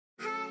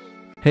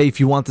Hey,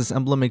 if you want this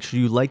emblem, make sure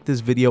you like this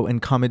video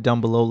and comment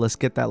down below. Let's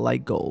get that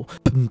like goal.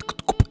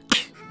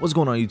 What's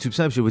going on YouTube?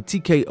 Snapshot with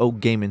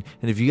TKOgaming,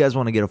 and if you guys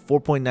want to get a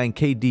 4.9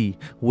 KD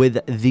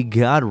with the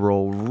God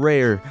Roll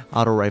rare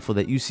auto rifle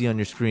that you see on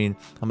your screen,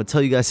 I'm gonna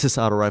tell you guys this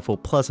auto rifle,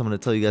 plus I'm gonna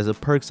tell you guys the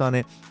perks on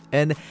it,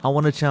 and I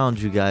want to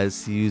challenge you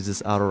guys to use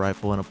this auto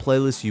rifle in a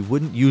playlist you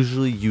wouldn't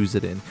usually use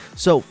it in.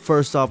 So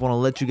first off, I want to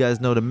let you guys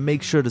know to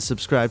make sure to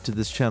subscribe to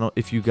this channel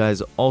if you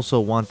guys also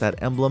want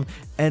that emblem.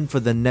 And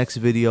for the next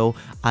video,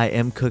 I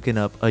am cooking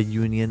up a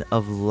Union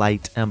of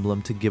Light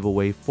emblem to give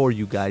away for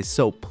you guys.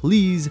 So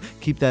please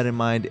keep that in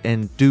mind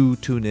and do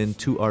tune in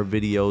to our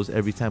videos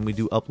every time we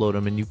do upload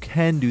them. And you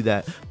can do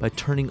that by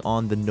turning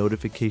on the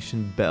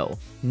notification bell.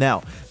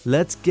 Now,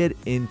 let's get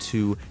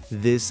into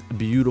this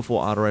beautiful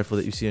auto rifle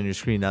that you see on your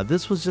screen. Now,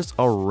 this was just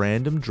a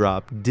random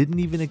drop. Didn't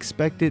even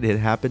expect it. It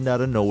happened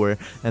out of nowhere.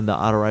 And the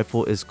auto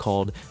rifle is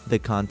called the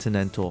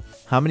Continental.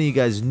 How many of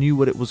you guys knew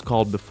what it was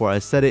called before I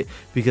said it?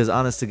 Because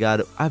honest to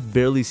God, I've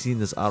barely seen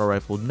this auto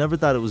rifle. Never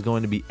thought it was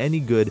going to be any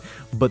good.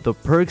 But the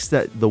perks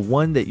that the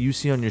one that you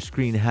see on your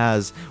screen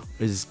has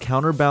is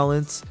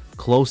counterbalance,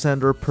 close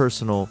end or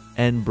personal,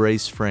 and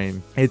brace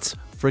frame. It's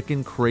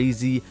freaking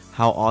crazy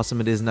how awesome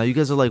it is. Now you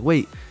guys are like,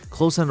 wait,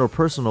 close end or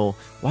personal,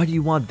 why do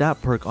you want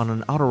that perk on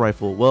an auto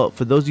rifle? Well,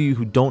 for those of you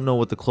who don't know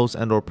what the close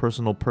end or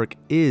personal perk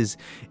is,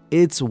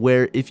 it's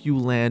where if you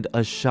land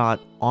a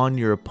shot on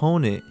your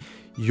opponent,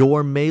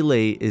 your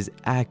melee is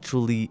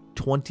actually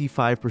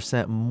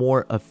 25%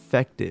 more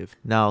effective.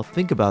 Now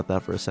think about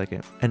that for a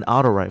second. An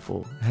auto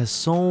rifle has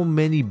so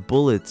many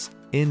bullets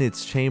in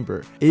its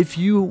chamber. If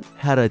you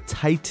had a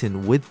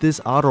Titan with this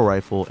auto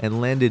rifle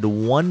and landed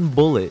one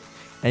bullet,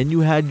 and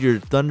you had your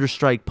Thunder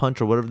Strike punch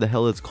or whatever the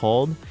hell it's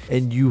called,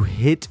 and you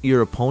hit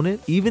your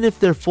opponent, even if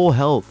they're full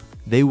health,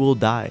 they will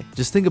die.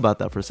 Just think about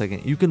that for a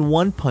second. You can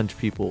one punch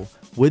people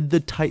with the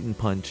Titan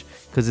punch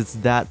because it's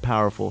that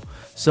powerful.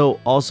 So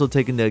also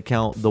take into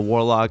account the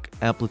Warlock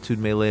Amplitude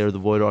melee or the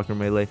Voidwalker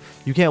melee.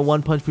 You can't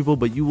one punch people,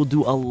 but you will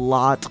do a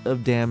lot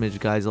of damage,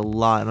 guys, a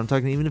lot. And I'm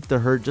talking even if they're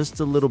hurt just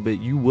a little bit,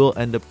 you will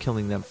end up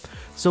killing them.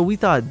 So we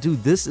thought,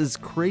 dude, this is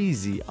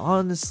crazy.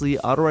 Honestly,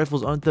 auto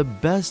rifles aren't the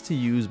best to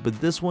use, but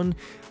this one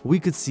we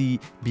could see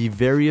be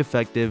very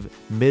effective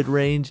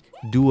mid-range,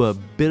 do a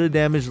bit of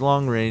damage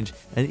long range,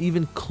 and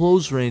even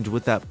close range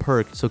with that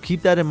perk. So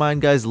keep that in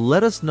mind, guys.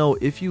 Let us know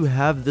if you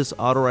have this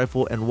auto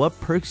rifle and what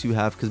perks you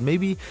have, because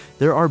maybe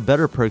there are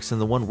better perks than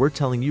the one we're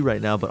telling you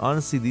right now. But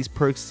honestly, these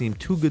perks seem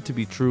too good to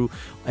be true,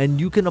 and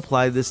you can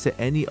apply this to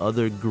any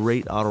other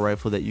great auto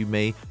rifle that you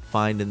may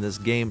find in this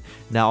game.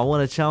 Now I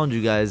want to challenge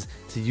you guys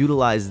to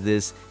utilize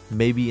this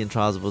maybe in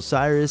Trials of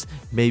Osiris,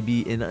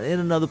 maybe in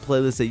another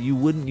playlist that you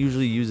wouldn't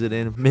usually use it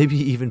in, maybe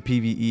even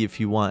PvE if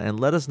you want, and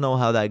let us know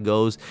how that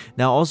goes.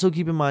 Now also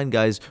keep in mind,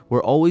 guys,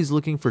 we're always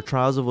looking for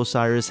Trials of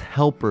Osiris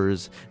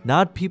helpers,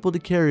 not people to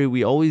carry.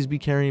 We always be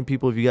carrying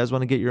people. If you guys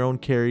want to get your own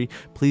carry,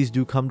 please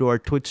do come to our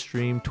Twitch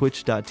stream,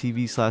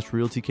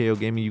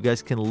 twitch.tv/realTKOgaming. You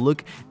guys can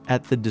look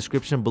at the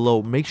description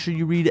below. Make sure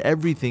you read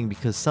everything,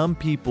 because some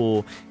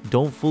people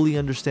don't fully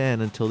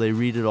understand until they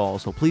read it all.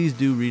 So please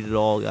do read it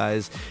all,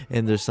 guys,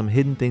 and there's some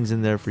hidden things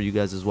in there for you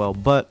guys as well.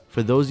 But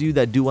for those of you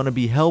that do want to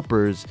be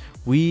helpers,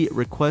 we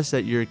request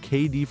that your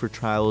KD for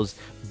trials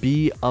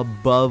be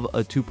above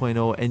a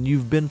 2.0 and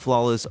you've been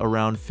flawless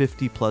around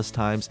 50 plus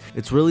times.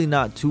 It's really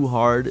not too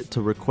hard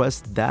to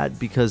request that,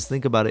 because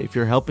think about it, if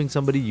you're helping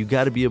somebody, you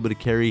got to be able to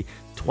carry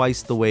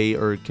twice the weight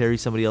or carry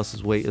somebody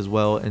else's weight as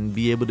well and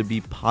be able to be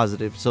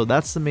positive. So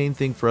that's the main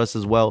thing for us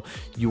as well.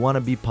 You want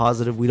to be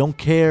positive. We don't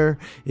care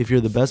if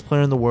you're the best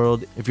player in the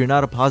world. If you're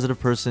not a positive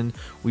person,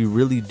 we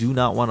really do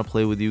not want to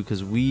play with you,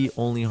 because we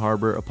only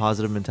harbor a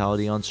positive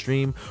mentality on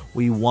stream.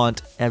 We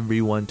want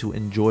everyone to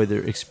enjoy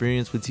their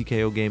experience with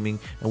TKOgaming,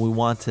 and we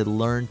want to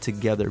learn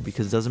together,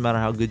 because it doesn't matter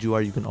how good you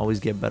are, you can always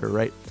get better,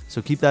 right?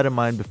 So keep that in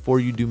mind before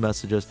you do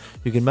message us.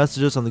 You can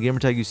message us on the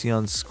gamertag you see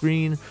on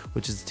screen,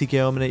 which is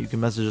TKOminute. You can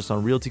message us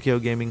on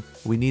realTKOgaming.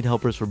 We need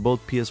helpers for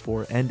both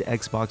PS4 and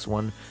Xbox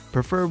One.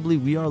 Preferably,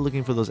 we are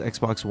looking for those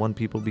Xbox One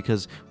people,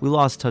 because we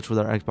lost touch with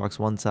our Xbox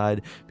One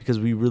side because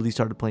we really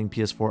started playing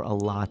PS4 a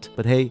lot.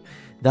 But hey,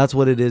 that's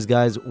what it is,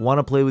 guys. Want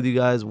to play with you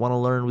guys, want to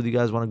learn with you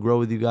guys, want to grow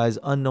with you guys,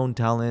 unknown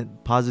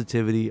talent,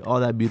 positivity, all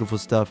that beautiful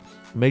stuff.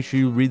 Make sure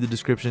you read the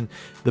description.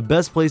 The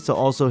best place to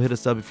also hit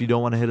us up if you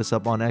don't want to hit us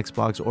up on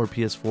Xbox or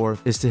PS4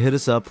 is to hit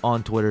us up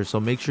on Twitter. So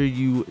make sure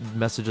you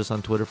message us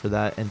on Twitter for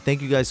that. And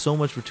thank you guys so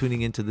much for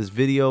tuning into this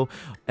video.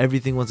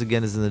 Everything, once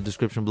again, is in the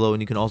description below,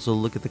 and you can also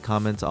look at the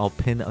comments. I'll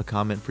pin a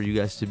comment for you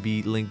guys to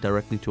be linked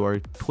directly to our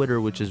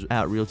Twitter, which is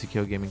at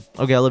realTKOgaming.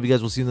 Okay, I love you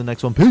guys. We'll see you in the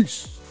next one.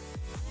 Peace.